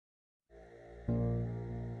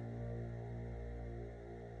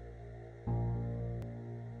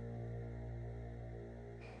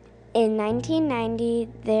In 1990,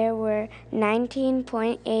 there were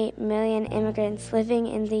 19.8 million immigrants living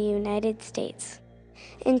in the United States.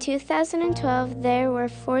 In 2012, there were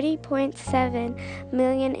 40.7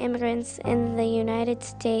 million immigrants in the United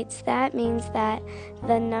States. That means that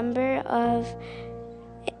the number of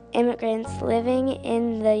immigrants living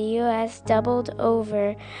in the U.S. doubled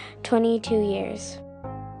over 22 years.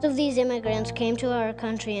 Most of these immigrants came to our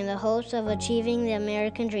country in the hopes of achieving the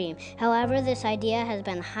American dream. However, this idea has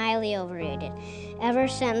been highly overrated. Ever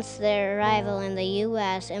since their arrival in the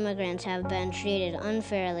U.S., immigrants have been treated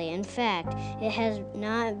unfairly. In fact, it has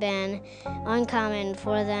not been uncommon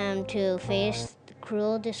for them to face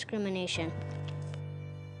cruel discrimination.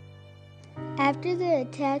 After the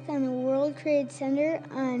attack on the World Trade Center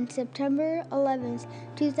on September 11,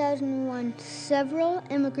 2001, several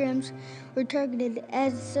immigrants were targeted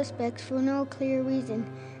as suspects for no clear reason.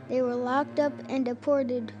 They were locked up and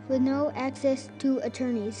deported with no access to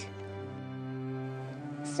attorneys.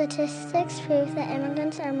 Statistics prove that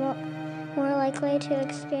immigrants are more likely to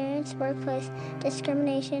experience workplace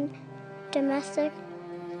discrimination, domestic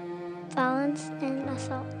violence, and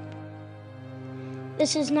assault.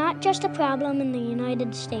 This is not just a problem in the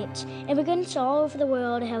United States. Immigrants all over the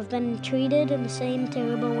world have been treated in the same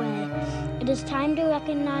terrible way. It is time to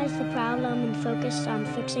recognize the problem and focus on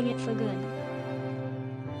fixing it for good.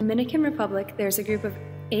 In the Dominican Republic, there's a group of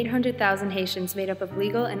 800,000 Haitians made up of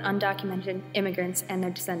legal and undocumented immigrants and their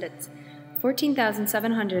descendants.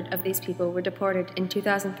 14,700 of these people were deported in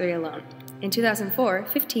 2003 alone. In 2004,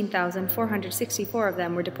 15,464 of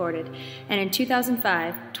them were deported, and in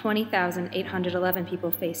 2005, 20,811 people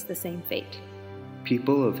faced the same fate.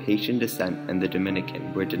 People of Haitian descent and the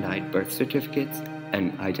Dominican were denied birth certificates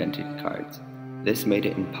and identity cards. This made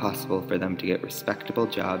it impossible for them to get respectable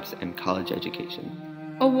jobs and college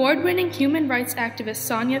education. Award-winning human rights activist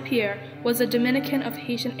Sonia Pierre was a Dominican of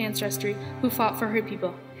Haitian ancestry who fought for her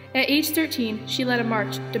people. At age 13, she led a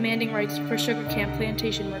march demanding rights for sugarcane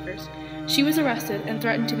plantation workers. She was arrested and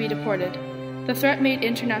threatened to be deported. The threat made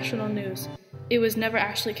international news. It was never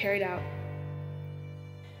actually carried out.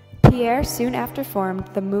 Pierre soon after formed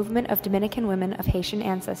the Movement of Dominican Women of Haitian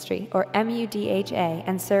Ancestry, or MUDHA,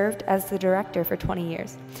 and served as the director for 20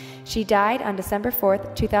 years. She died on December 4,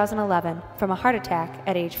 2011, from a heart attack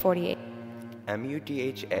at age 48.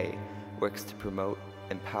 MUDHA works to promote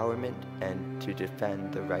empowerment and to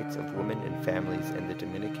defend the rights of women and families in the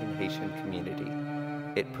Dominican Haitian community.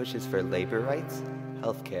 It pushes for labor rights,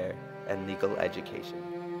 healthcare, and legal education.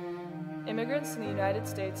 Immigrants in the United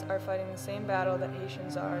States are fighting the same battle that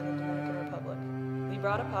Haitians are in the Dominican Republic.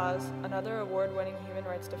 Librada Paz, another award-winning human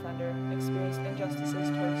rights defender, experienced injustices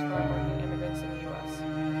towards farm-working immigrants in the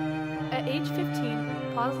U.S. At age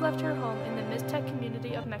 15, Paz left her home in the Mixtec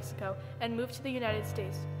community of Mexico and moved to the United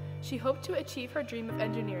States. She hoped to achieve her dream of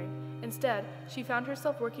engineering. Instead, she found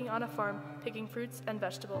herself working on a farm, picking fruits and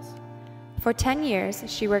vegetables. For 10 years,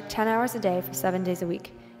 she worked 10 hours a day for 7 days a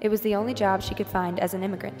week. It was the only job she could find as an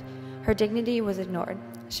immigrant. Her dignity was ignored.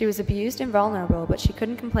 She was abused and vulnerable, but she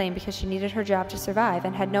couldn't complain because she needed her job to survive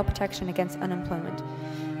and had no protection against unemployment.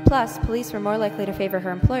 Plus, police were more likely to favor her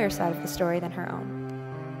employer's side of the story than her own.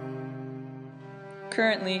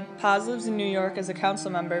 Currently, Paz lives in New York as a council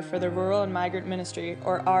member for the Rural and Migrant Ministry,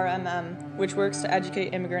 or RMM, which works to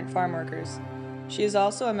educate immigrant farm workers. She is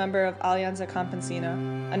also a member of Alianza Campesina,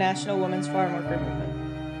 a national women's farm worker movement.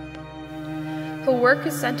 Her work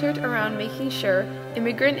is centered around making sure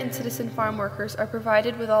immigrant and citizen farm workers are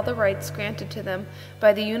provided with all the rights granted to them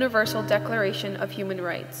by the Universal Declaration of Human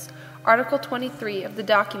Rights. Article 23 of the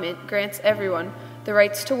document grants everyone the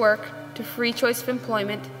rights to work, to free choice of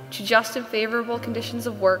employment, to just and favorable conditions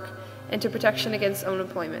of work, and to protection against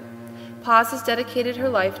unemployment. Paz has dedicated her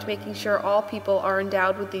life to making sure all people are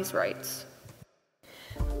endowed with these rights.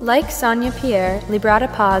 Like Sonia Pierre,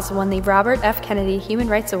 Librada Paz won the Robert F. Kennedy Human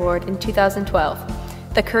Rights Award in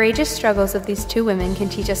 2012. The courageous struggles of these two women can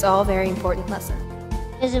teach us all very important lessons.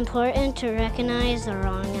 It is important to recognize the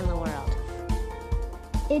wrong in the world.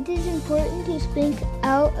 It is important to speak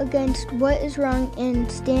out against what is wrong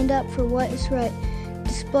and stand up for what is right,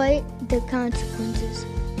 despite the consequences.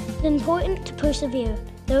 It's important to persevere.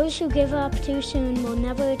 Those who give up too soon will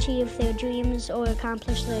never achieve their dreams or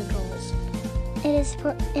accomplish their goals. It is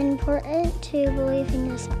important to believe in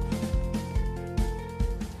yourself.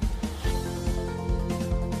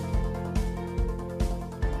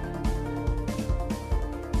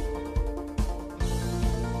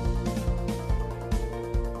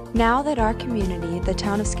 Now that our community, the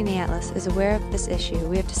town of Skaneateles, is aware of this issue,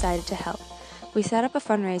 we have decided to help. We set up a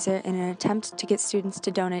fundraiser in an attempt to get students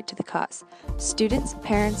to donate to the cause. Students,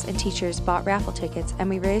 parents, and teachers bought raffle tickets, and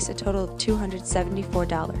we raised a total of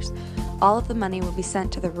 $274. All of the money will be sent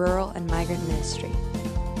to the Rural and Migrant Ministry.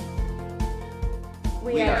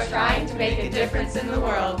 We are trying to make a difference in the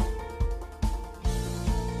world.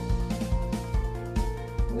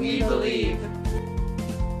 We believe